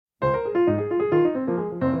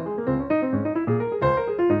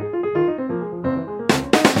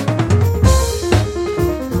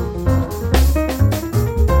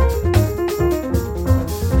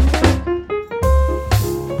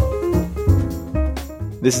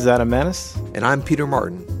This is Adam Manis. And I'm Peter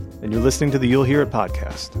Martin. And you're listening to the You'll Hear It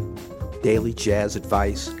podcast. Daily jazz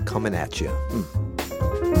advice coming at you.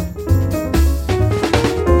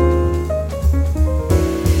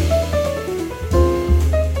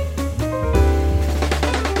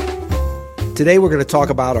 Today we're going to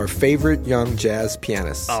talk about our favorite young jazz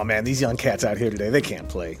pianists. Oh man, these young cats out here today, they can't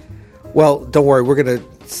play. Well, don't worry. We're going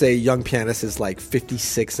to say young pianist is like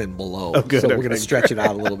 56 and below. Oh, good. So we're going to stretch it out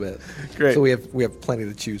a little bit. Great. So we have plenty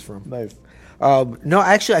to choose from. Nice. No,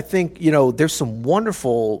 actually, I think, there's some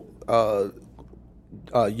wonderful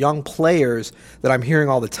young players that I'm hearing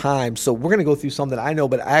all the time. So we're going to go through some that I know,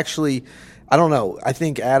 but actually, I don't know. I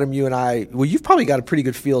think, Adam, you and I, you've probably got a pretty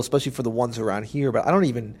good feel, especially for the ones around here, but I don't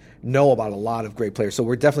even know about a lot of great players. So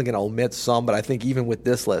we're definitely going to omit some, but I think even with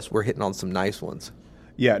this list, we're hitting on some nice ones.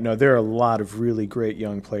 Yeah, no, there are a lot of really great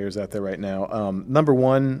young players out there right now. Number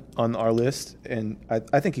one on our list, and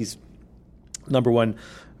I think he's number one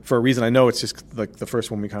for a reason. I know it's just like the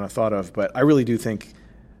first one we kind of thought of, but I really do think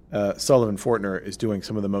Sullivan Fortner is doing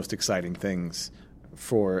some of the most exciting things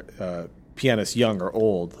for pianists, young or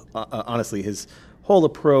old. Honestly, his whole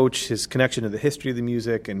approach, his connection to the history of the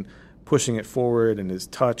music and pushing it forward, and his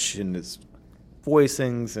touch and his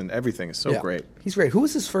voicings and everything is so great. He's great. Who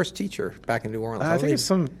was his first teacher back in New Orleans? I think it's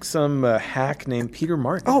some hack named Peter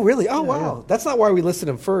Martin. Oh, really? Oh, wow. Yeah. That's not why we listed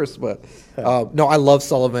him first, but no, I love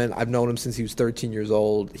Sullivan. I've known him since he was 13 years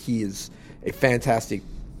old. He is a fantastic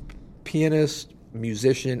pianist,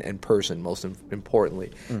 musician, and person, most importantly.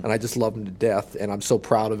 And I just love him to death, and I'm so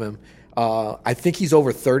proud of him. I think he's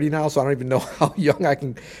over 30 now, so I don't even know how young I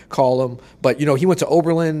can call him. But, he went to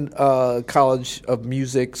Oberlin College of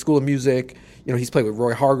Music, School of Music. He's played with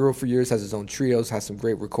Roy Hargrove for years, has his own trios, has some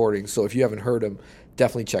great recordings. So if you haven't heard him,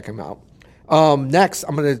 definitely check him out. Next,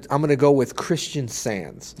 I'm gonna go with Christian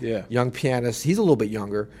Sands. Yeah, young pianist. He's a little bit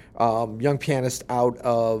younger. Young pianist out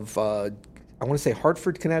of I want to say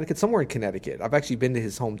Hartford, Connecticut, somewhere in Connecticut. I've actually been to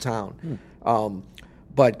his hometown.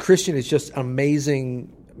 But Christian is just an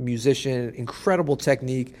amazing musician, incredible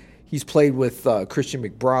technique. He's played with Christian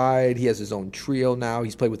McBride. He has his own trio now.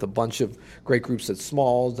 He's played with a bunch of great groups at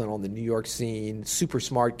Smalls and on the New York scene. Super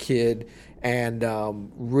smart kid, and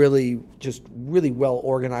really well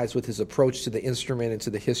organized with his approach to the instrument and to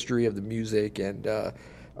the history of the music. And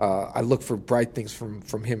I look for bright things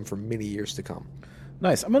from him for many years to come.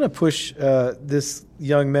 Nice. I'm going to push this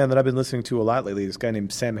young man that I've been listening to a lot lately, this guy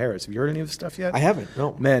named Sam Harris. Have you heard any of his stuff yet? I haven't,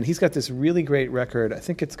 no. Man, he's got this really great record. I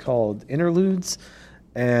think it's called Interludes.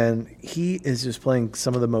 And he is just playing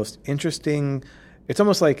some of the most interesting. It's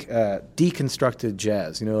almost like deconstructed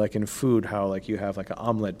jazz. Like in food, how like you have like an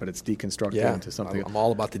omelet, but it's deconstructed into something. I'm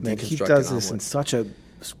all about the deconstructed omelet. He does this in such a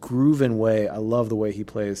grooving way. I love the way he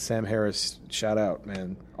plays. Sam Harris, shout out,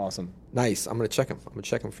 man, awesome. Nice. I'm gonna check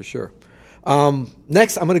him for sure.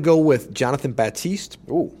 Next, I'm gonna go with Jonathan Baptiste.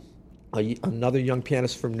 Ooh. Another young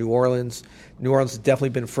pianist from New Orleans. New Orleans has definitely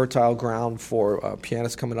been fertile ground for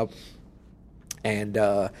pianists coming up. And,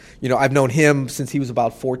 I've known him since he was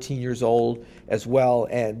about 14 years old as well.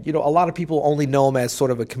 And, a lot of people only know him as sort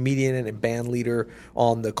of a comedian and band leader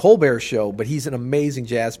on the Colbert Show, but he's an amazing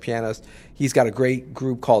jazz pianist. He's got a great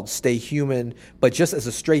group called Stay Human, but just as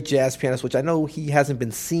a straight jazz pianist, which I know he hasn't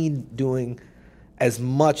been seen doing as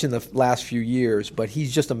much in the last few years, but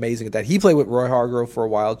he's just amazing at that. He played with Roy Hargrove for a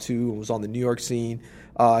while, too, and was on the New York scene.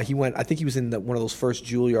 I think he was in one of those first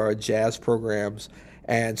Juilliard jazz programs.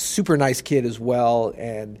 And super nice kid as well,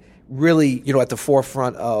 and really, at the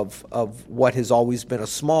forefront of what has always been a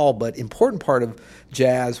small but important part of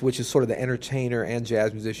jazz, which is sort of the entertainer and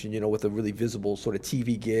jazz musician, with a really visible sort of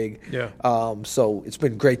TV gig. Yeah. So it's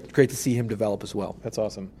been great to see him develop as well. That's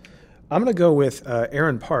awesome. I'm going to go with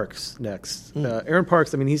Aaron Parks next. Aaron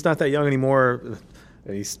Parks, he's not that young anymore.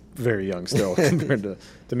 He's very young still compared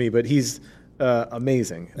to me, but he's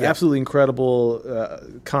amazing. Yeah. Absolutely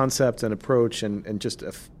incredible concept and approach, and just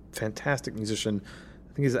a fantastic musician.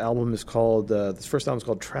 I think his album is called, his first album is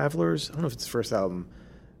called Travelers. I don't know if it's his first album,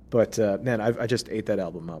 but man, I just ate that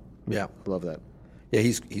album up. Yeah. I love that. Yeah,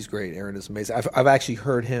 he's great. Aaron is amazing. I've actually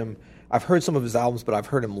heard him. I've heard some of his albums, but I've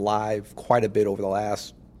heard him live quite a bit over the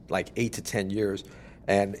last 8 to 10 years,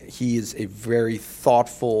 and he is a very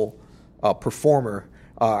thoughtful performer.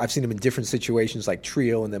 I've seen him in different situations like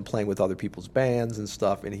trio and then playing with other people's bands and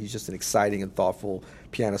stuff, and he's just an exciting and thoughtful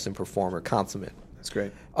pianist and performer, consummate. That's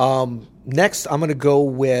great. Next, I'm going to go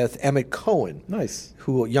with Emmett Cohen. Nice.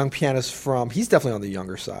 Who, a young pianist he's definitely on the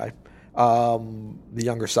younger side. The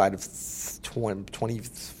younger side of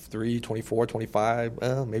 23, 24,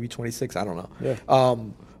 25, maybe 26, I don't know. Yeah.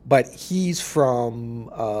 But he's from,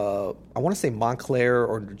 I want to say Montclair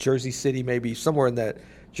or Jersey City, maybe, somewhere in that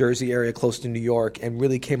Jersey area, close to New York, and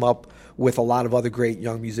really came up with a lot of other great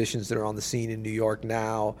young musicians that are on the scene in New York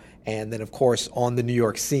now. And then, of course, on the New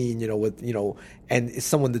York scene, and is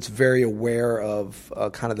someone that's very aware of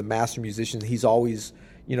kind of the master musicians. He's always,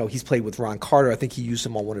 he's played with Ron Carter. I think he used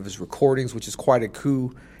him on one of his recordings, which is quite a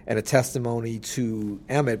coup and a testimony to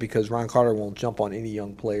Emmett, because Ron Carter won't jump on any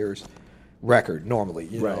young player's record normally.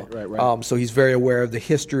 Right. So he's very aware of the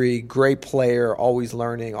history, great player, always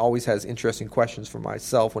learning, always has interesting questions for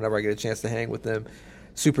myself whenever I get a chance to hang with him.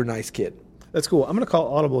 Super nice kid. That's cool. I'm going to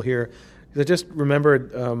call audible here because I just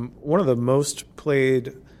remembered one of the most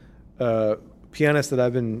played pianists that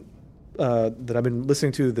I've been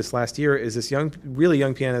listening to this last year is this really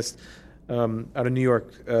young pianist out of New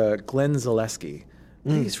York, Glenn Zaleski.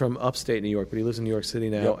 He's from upstate New York, but he lives in New York City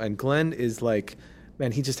now. Yep. And Glenn is like,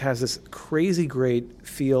 man, he just has this crazy great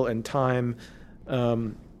feel and time.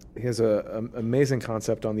 He has an amazing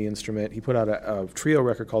concept on the instrument. He put out a trio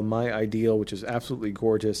record called My Ideal, which is absolutely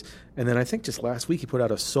gorgeous. And then I think just last week he put out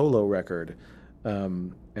a solo record,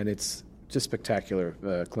 and it's just spectacular.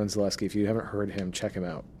 Glenn Zaleski, if you haven't heard him, check him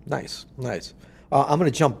out. Nice. I'm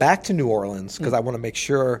going to jump back to New Orleans because I want to make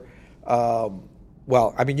sure.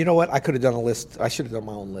 You know what? I could have done a list. I should have done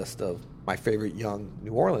my own list of my favorite young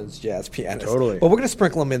New Orleans jazz pianists. Totally. But we're going to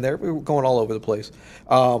sprinkle them in there. We're going all over the place.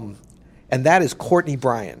 And that is Courtney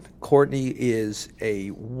Bryan. Courtney is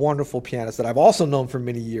a wonderful pianist that I've also known for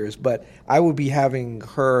many years, but I would be having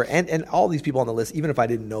her and all these people on the list, even if I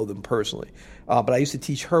didn't know them personally. But I used to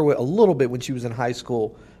teach her a little bit when she was in high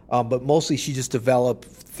school, but mostly she just developed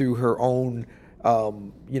through her own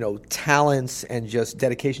talents and just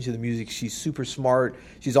dedication to the music. She's super smart.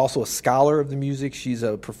 She's also a scholar of the music. She's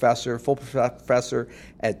a full professor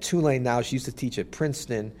at Tulane now. She used to teach at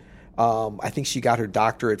Princeton. I think she got her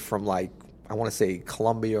doctorate from I want to say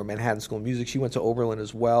Columbia or Manhattan School of Music. She went to Oberlin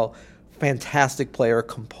as well. Fantastic player,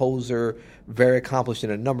 composer, very accomplished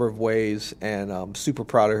in a number of ways, and I'm super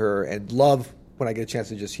proud of her and love when I get a chance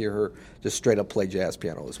to just hear her just straight up play jazz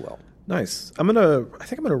piano as well. Nice. I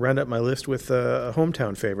think I'm gonna round up my list with a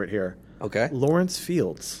hometown favorite here. Okay. Lawrence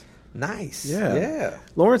Fields. Nice. Yeah.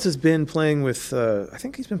 Lawrence has been playing with I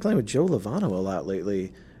think he's been playing with Joe Lovano a lot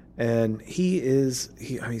lately. And he's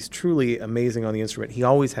truly amazing on the instrument. He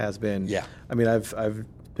always has been. Yeah. I mean, I've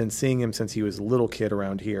been seeing him since he was a little kid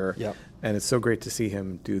around here. Yep. And it's so great to see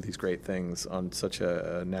him do these great things on such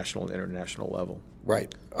a national and international level.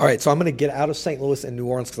 Right. All right. So I'm going to get out of St. Louis and New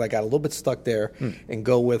Orleans because I got a little bit stuck there and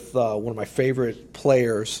go with one of my favorite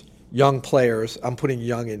players, young players. I'm putting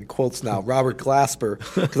young in quotes now. Robert Glasper,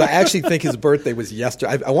 because I actually think his birthday was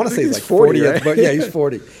yesterday. I want to say he's like 40. Right? But yeah, he's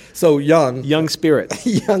 40. So young. Young spirit.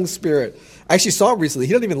 Young spirit. I actually saw him recently.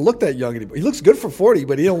 He doesn't even look that young anymore. He looks good for 40,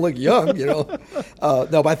 but he don't look young, No,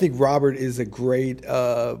 but I think Robert is a great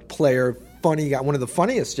player, funny guy, one of the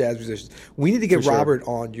funniest jazz musicians. We need to get Robert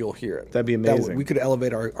on. You'll hear it. That'd be amazing. We could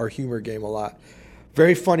elevate our humor game a lot.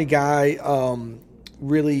 Very funny guy,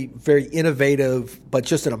 really very innovative, but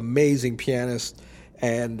just an amazing pianist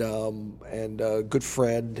and a good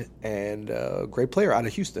friend and a great player out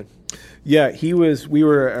of Houston. Yeah, he was. We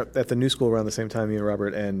were at the New School around the same time, me and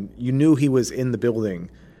Robert, and you knew he was in the building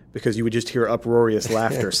because you would just hear uproarious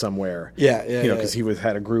laughter somewhere. Yeah, because he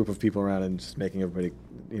had a group of people around and just making everybody,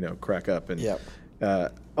 crack up. And yeah.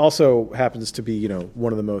 Also happens to be,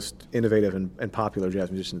 one of the most innovative and popular jazz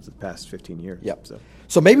musicians of the past 15 years. Yep.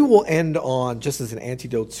 So maybe we'll end on, just as an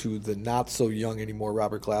antidote to the not so young anymore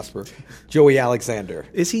Robert Glasper, Joey Alexander.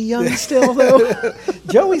 Is he young still, though?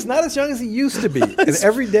 Joey's not as young as he used to be. And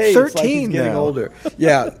every day 13 it's like he's getting now. older.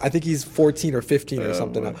 Yeah, I think he's 14 or 15 or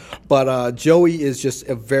something now. But Joey is just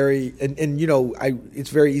a very, it's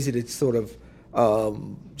very easy to sort of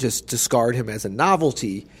just discard him as a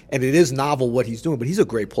novelty, and it is novel what he's doing, but he's a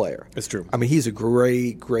great player. It's true. I mean, he's a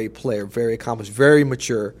great player, very accomplished, very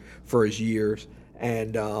mature for his years,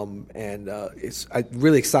 and it's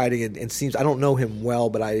really exciting. And seems, I don't know him well,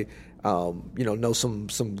 but I know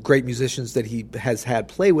some great musicians that he has had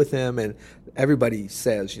play with him, and everybody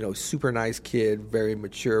says super nice kid, very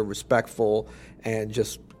mature, respectful, and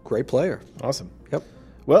just great player. Awesome. Yep.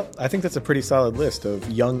 Well, I think that's a pretty solid list of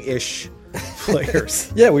young-ish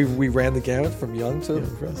players. Yeah, we ran the gamut from young to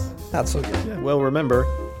not so good. Yeah, well, remember,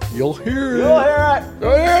 You'll hear it. You'll hear it.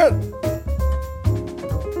 You'll hear it.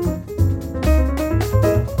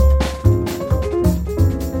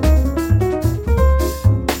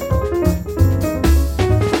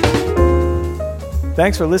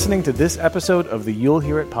 Thanks for listening to this episode of the You'll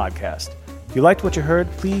Hear It podcast. If you liked what you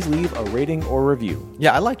heard, please leave a rating or review.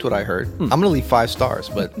 Yeah, I liked what I heard. I'm going to leave 5 stars,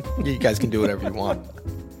 but you guys can do whatever you want.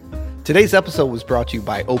 Today's episode was brought to you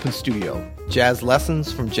by Open Studio, jazz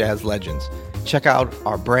lessons from jazz legends. check out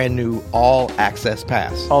our brand new All Access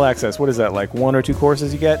Pass. All access. What is that, like 1 or 2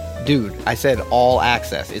 courses you get? Dude, I said all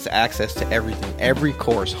access. It's access to everything. Every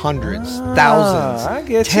course, hundreds, thousands, I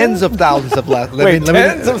get tens you. of thousands of lessons.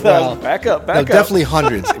 Tens of thousands. Back up. Definitely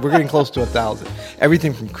hundreds. We're getting close to 1,000.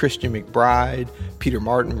 Everything from Christian McBride, Peter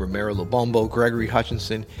Martin, Romero Lubombo, Gregory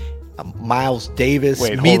Hutchinson, Miles Davis,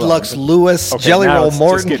 Wait, hold Meadlux on. Lewis, Okay, Jelly now Roll it's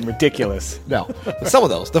Morton. just getting ridiculous. No, some of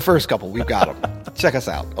those. The first couple, we've got them. Check us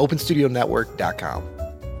out. OpenStudioNetwork.com.